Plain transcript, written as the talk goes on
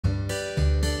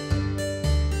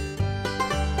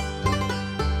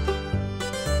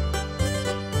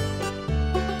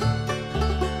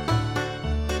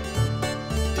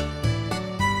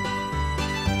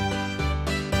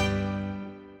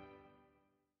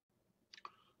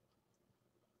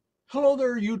Hello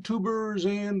there, YouTubers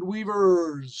and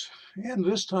weavers, and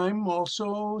this time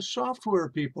also software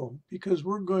people, because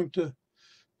we're going to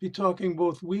be talking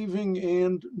both weaving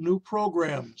and new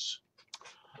programs.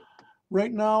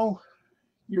 Right now,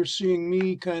 you're seeing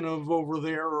me kind of over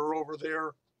there or over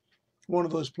there, one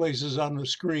of those places on the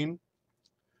screen.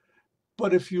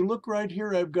 But if you look right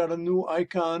here, I've got a new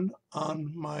icon on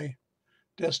my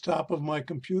desktop of my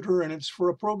computer, and it's for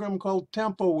a program called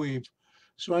TempoWeave.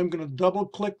 So I'm going to double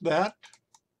click that,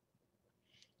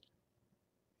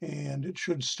 and it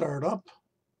should start up.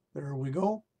 There we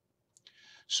go.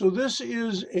 So this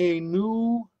is a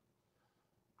new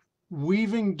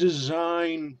weaving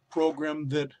design program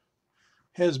that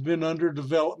has been under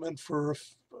development for,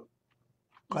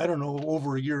 I don't know,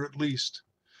 over a year at least.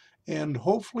 And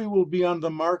hopefully will be on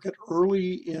the market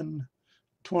early in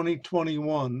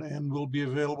 2021 and will be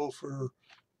available for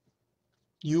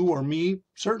you or me,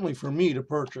 certainly for me to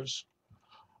purchase.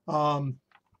 But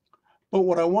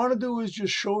what I want to do is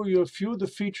just show you a few of the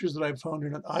features that I've found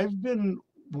in it. I've been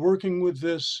working with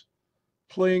this,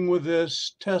 playing with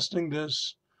this, testing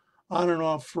this on and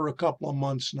off for a couple of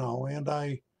months now, and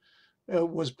I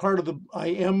am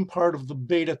part of the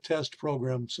beta test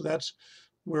program. So that's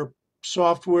where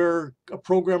software, a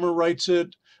programmer writes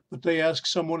it, but they ask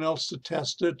someone else to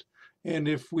test it. And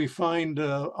if we find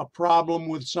a problem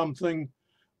with something,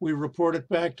 we report it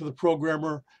back to the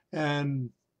programmer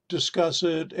and discuss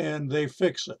it, and they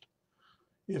fix it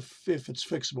if it's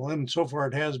fixable. And so far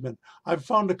it has been. I've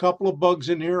found a couple of bugs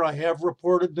in here. I have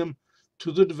reported them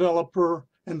to the developer,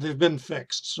 and they've been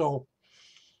fixed. So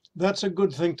that's a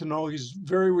good thing to know. He's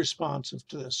very responsive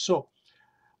to this. So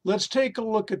let's take a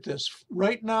look at this.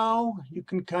 Right now, you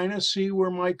can kind of see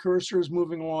where my cursor is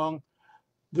moving along.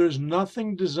 There's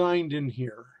nothing designed in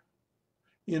here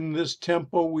in this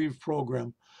TempoWeave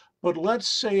program. But let's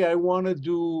say I want to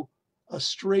do a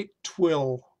straight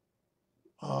twill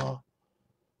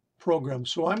program.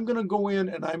 So I'm going to go in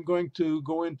and I'm going to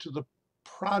go into the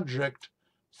project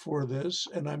for this,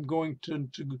 and I'm going to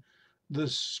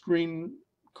this screen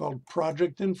called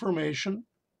project information,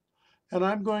 and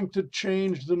I'm going to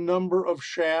change the number of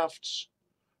shafts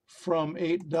from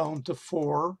 8 down to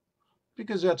 4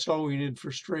 because that's all we need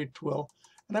for straight twill.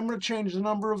 And I'm going to change the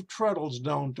number of treadles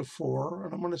down to 4,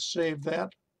 and I'm going to save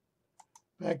that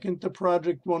back into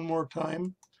project one more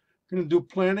time. We're going to do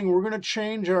planning. We're going to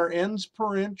change our ends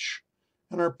per inch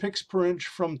and our picks per inch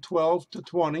from 12 to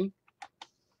 20.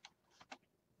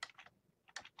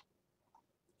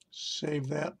 Save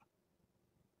that.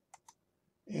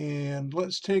 And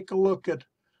let's take a look at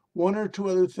one or two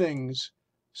other things.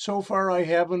 So far, I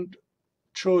haven't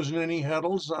chosen any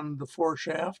heddles on the 4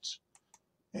 shafts,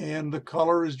 and the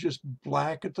color is just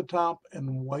black at the top and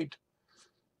white.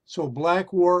 So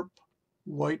black warp,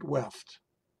 white weft.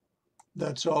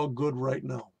 That's all good right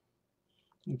now.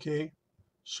 Okay,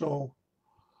 so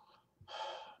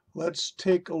let's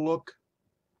take a look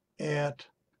at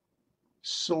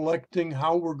selecting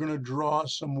how we're going to draw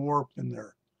some warp in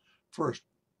there. First,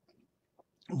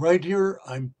 right here,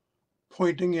 I'm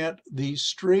pointing at the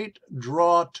straight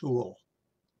draw tool.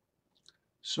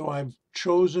 So I've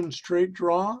chosen straight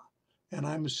draw, and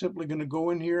I'm simply going to go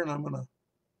in here and I'm going to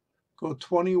go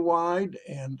 20 wide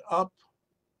and up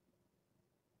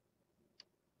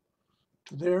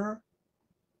to there.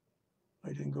 I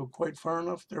didn't go quite far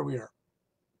enough. There we are.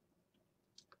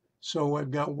 So I've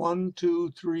got 1,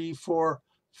 2, 3, 4,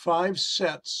 5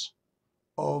 sets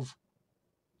of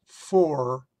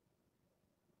 4,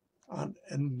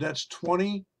 and that's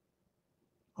 20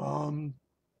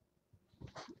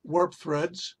 warp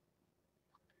threads.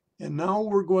 And now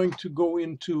we're going to go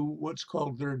into what's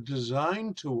called their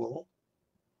design tool,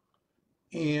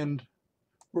 and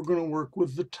we're going to work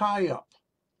with the tie-up.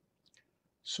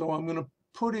 So I'm going to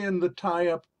put in the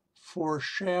tie-up for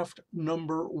shaft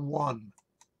number 1.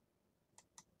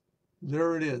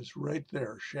 There it is, right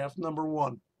there, shaft number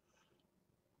 1.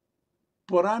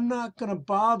 But I'm not going to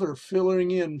bother filling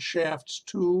in shafts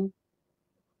 2,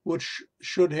 which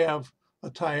should have a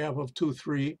tie-up of 2,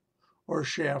 3, or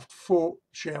shaft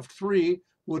 3,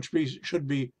 which should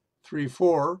be 3,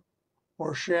 4,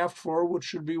 or shaft 4, which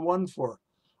should be 1, 4.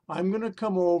 I'm going to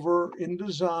come over in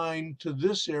design to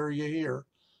this area here.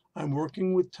 I'm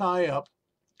working with tie-up,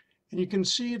 and you can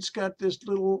see it's got this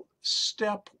little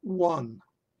step 1.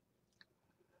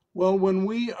 Well, when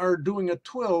we are doing a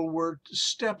twill, we're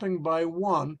stepping by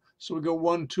 1. So we go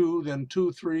 1, 2, then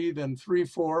 2, 3, then 3,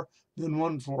 4, then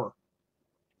 1, 4.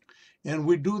 And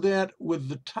we do that with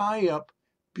the tie-up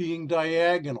being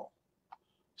diagonal.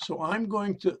 So I'm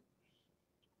going to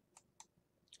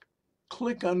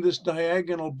click on this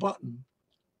diagonal button,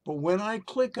 But when I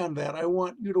click on that, I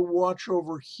want you to watch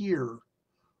over here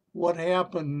what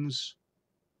happens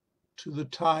to the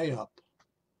tie-up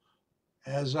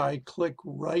as I click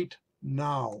right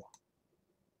now.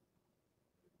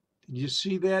 Did you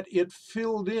see that? It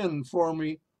filled in for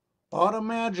me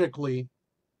automatically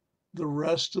the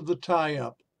rest of the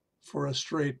tie-up for a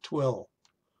straight twill.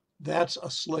 That's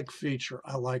a slick feature.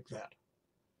 I like that.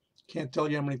 Can't tell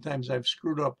you how many times I've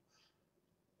screwed up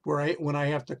when I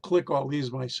have to click all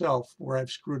these myself, where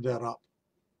I've screwed that up.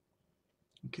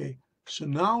 Okay, so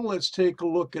now let's take a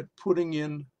look at putting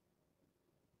in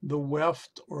the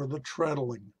weft or the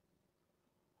treadling.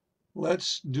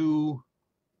 Let's do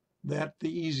that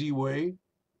the easy way.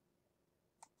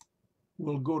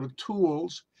 We'll go to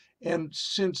Tools, and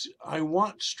since I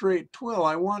want straight twill,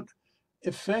 I want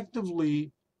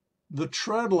effectively the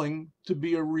treadling to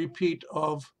be a repeat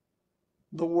of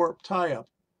the warp tie-up.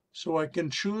 So I can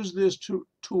choose this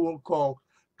tool called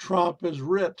Tromp as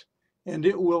Writ, and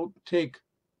it will take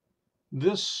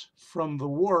this from the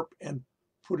warp and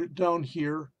put it down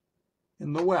here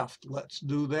in the weft. Let's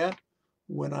do that.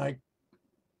 When I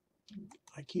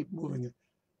keep moving it.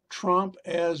 Tromp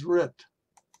as Writ.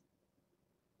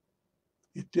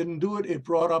 It didn't do it. It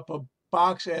brought up a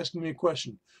box asking me a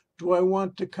question. Do I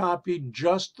want to copy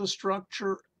just the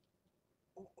structure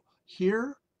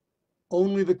here,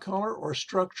 only the color, or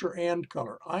structure and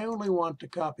color? I only want to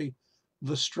copy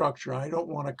the structure. I don't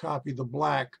want to copy the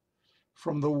black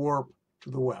from the warp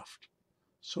to the weft.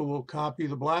 So we'll copy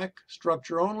the black,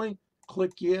 structure only,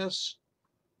 click yes,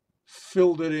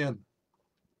 filled it in.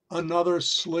 Another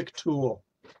slick tool.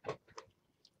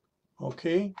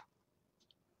 Okay,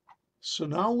 so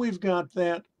now we've got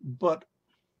that, but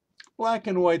black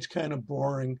and white's kind of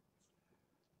boring.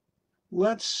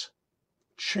 Let's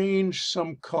change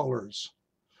some colors.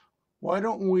 Why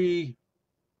don't we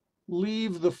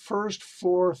leave the first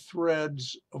 4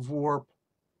 threads of warp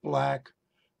black,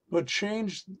 but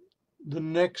change the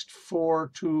next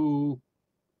 4 to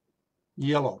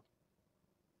yellow.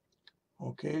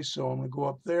 Okay, so I'm going to go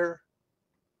up there.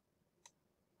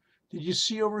 Did you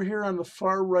see over here on the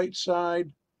far right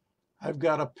side, I've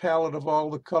got a palette of all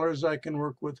the colors I can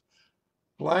work with.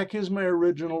 Black is my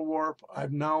original warp.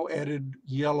 I've now added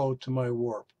yellow to my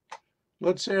warp.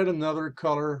 Let's add another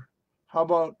color. How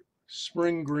about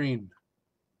spring green?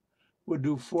 We'll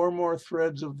do 4 more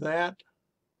threads of that.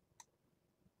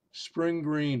 Spring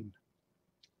green.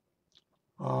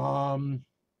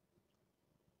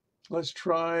 Let's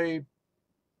try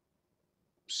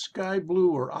sky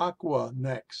blue or aqua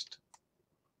next.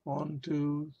 1,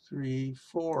 2, 3,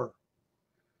 4.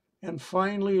 And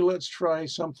finally, let's try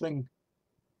something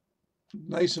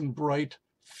nice and bright,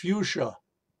 fuchsia,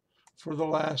 for the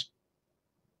last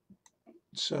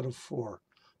set of 4.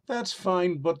 That's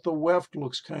fine, but the weft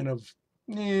looks kind of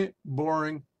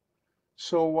boring.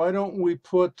 So why don't we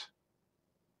put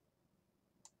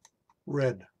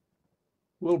red?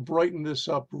 We'll brighten this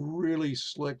up really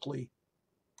slickly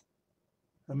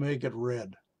and make it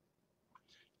red.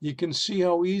 You can see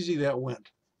how easy that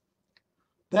went.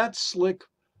 That's slick,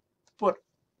 but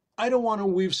I don't want to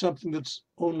weave something that's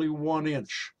only 1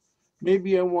 inch.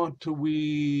 Maybe I want to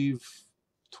weave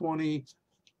 20,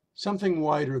 something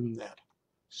wider than that.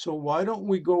 So why don't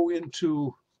we go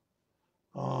into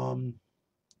the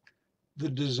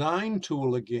design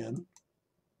tool again,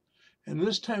 and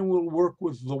this time we'll work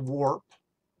with the warp,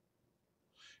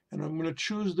 and I'm going to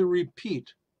choose the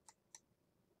repeat.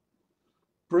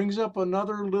 Brings up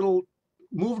another little,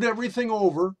 moved everything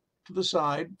over to the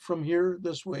side from here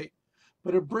this way,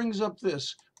 but it brings up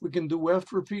this. We can do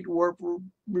weft repeat, warp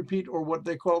repeat, or what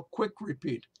they call quick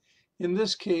repeat. In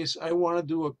this case, I want to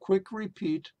do a quick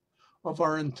repeat of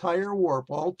our entire warp,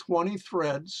 all 20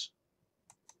 threads,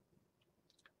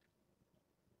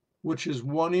 which is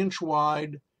 1 inch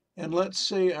wide. And let's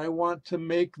say I want to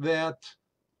make that,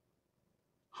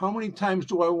 how many times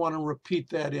do I want to repeat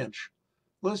that inch?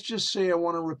 Let's just say I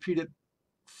want to repeat it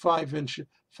 5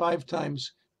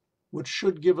 times, which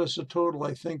should give us a total,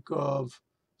 I think, of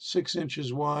 6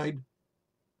 inches wide.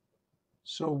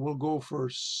 So we'll go for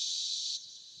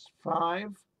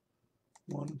 5.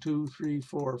 1, 2, 3,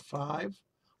 4, 5.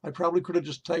 I probably could have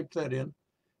just typed that in.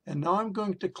 And now I'm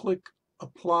going to click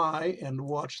apply and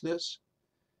watch this.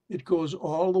 It goes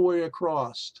all the way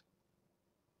across.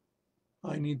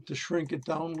 I need to shrink it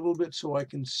down a little bit so I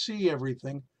can see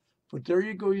everything. But there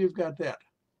you go, you've got that.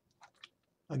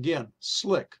 Again,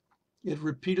 slick. It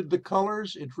repeated the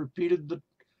colors, it repeated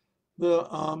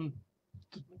the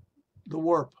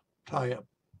warp tie-up.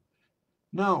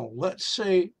 Now, let's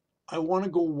say I want to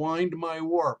go wind my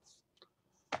warp.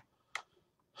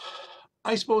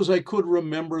 I suppose I could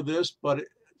remember this, but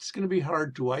it's going to be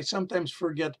hard to. I sometimes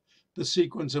forget the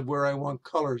sequence of where I want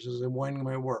colors as I'm winding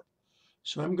my warp.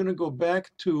 So I'm going to go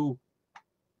back to,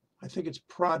 I think it's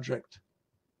project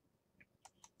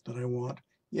that I want.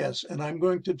 Yes, and I'm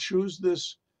going to choose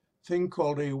this thing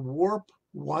called a warp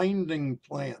winding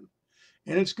plan.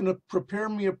 And it's going to prepare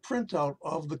me a printout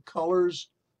of the colors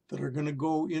that are going to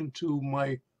go into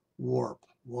my warp.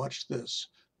 Watch this.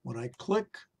 When I click,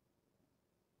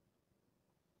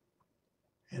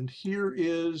 and here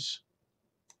is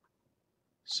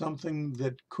something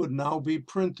that could now be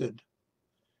printed.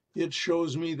 It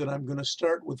shows me that I'm going to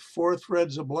start with 4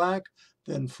 threads of black,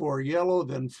 then 4 yellow,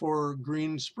 then 4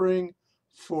 green spring,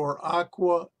 4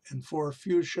 aqua, and 4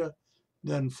 fuchsia,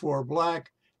 then 4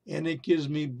 black, and it gives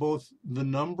me both the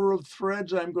number of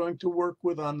threads I'm going to work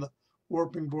with on the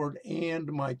warping board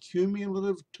and my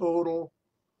cumulative total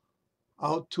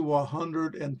out to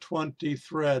 120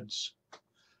 threads.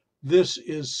 This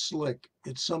is slick.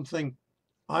 It's something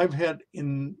I've had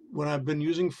when I've been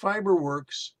using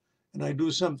Fiberworks and I do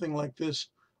something like this,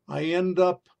 I end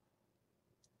up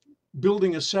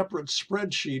building a separate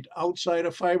spreadsheet outside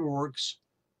of Fiberworks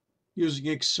using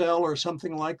Excel or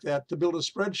something like that to build a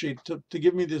spreadsheet to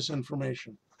give me this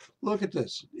information. Look at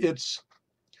this. It's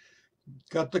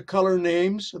got the color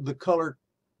names, the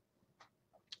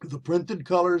printed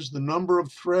colors, the number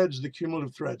of threads, the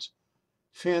cumulative threads.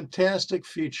 Fantastic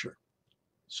feature.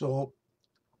 So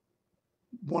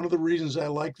one of the reasons I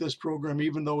like this program,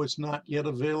 even though it's not yet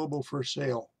available for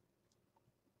sale.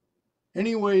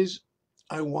 Anyways,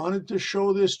 I wanted to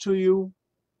show this to you.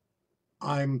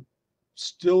 I'm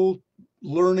still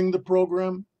learning the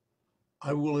program.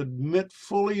 I will admit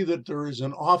fully that there is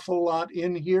an awful lot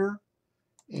in here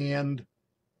and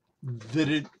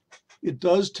that it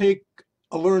does take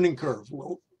a learning curve.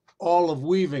 Well, all of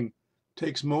weaving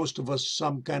takes most of us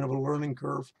some kind of a learning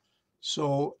curve.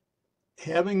 So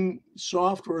having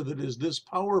software that is this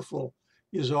powerful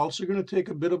is also going to take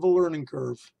a bit of a learning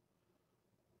curve.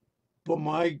 But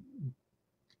my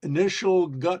initial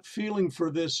gut feeling for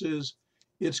this is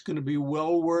it's going to be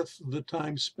well worth the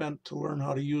time spent to learn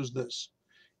how to use this.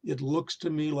 It looks to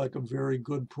me like a very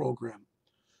good program.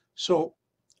 So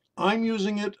I'm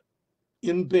using it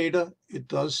in beta. It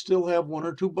does still have 1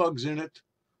 or 2 bugs in it,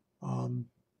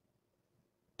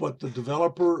 but the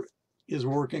developer is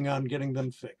working on getting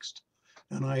them fixed,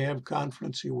 and I have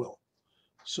confidence he will.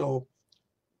 So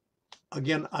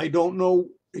again, I don't know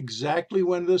exactly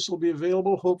when this will be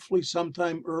available, hopefully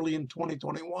sometime early in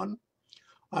 2021.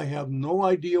 I have no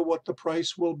idea what the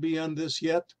price will be on this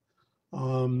yet.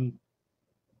 Who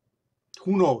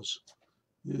knows?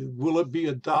 Will it be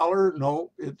 $1?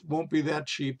 No, it won't be that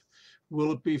cheap.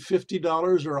 Will it be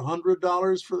 $50 or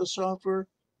 $100 for the software?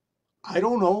 I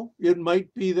don't know. It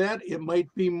might be that. It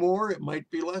might be more. It might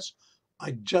be less.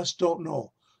 I just don't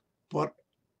know. But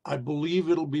I believe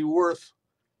it'll be worth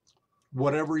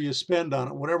whatever you spend on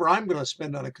it, whatever I'm going to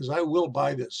spend on it, because I will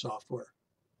buy this software.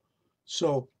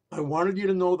 So I wanted you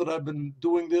to know that I've been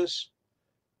doing this,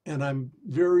 and I'm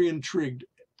very intrigued.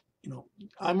 You know,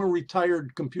 I'm a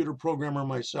retired computer programmer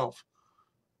myself.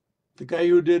 The guy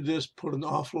who did this put an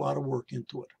awful lot of work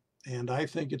into it, and I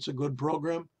think it's a good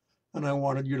program, and I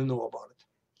wanted you to know about it.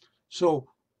 So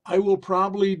I will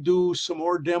probably do some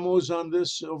more demos on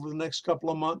this over the next couple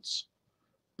of months,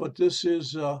 but this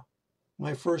is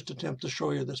my first attempt to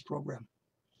show you this program.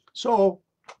 So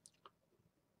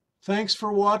thanks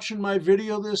for watching my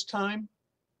video this time.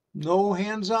 No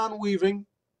hands-on weaving.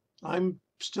 I'm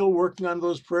still working on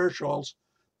those prayer shawls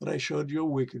that I showed you a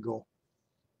week ago.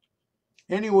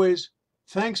 Anyways,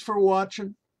 thanks for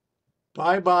watching.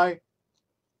 Bye-bye.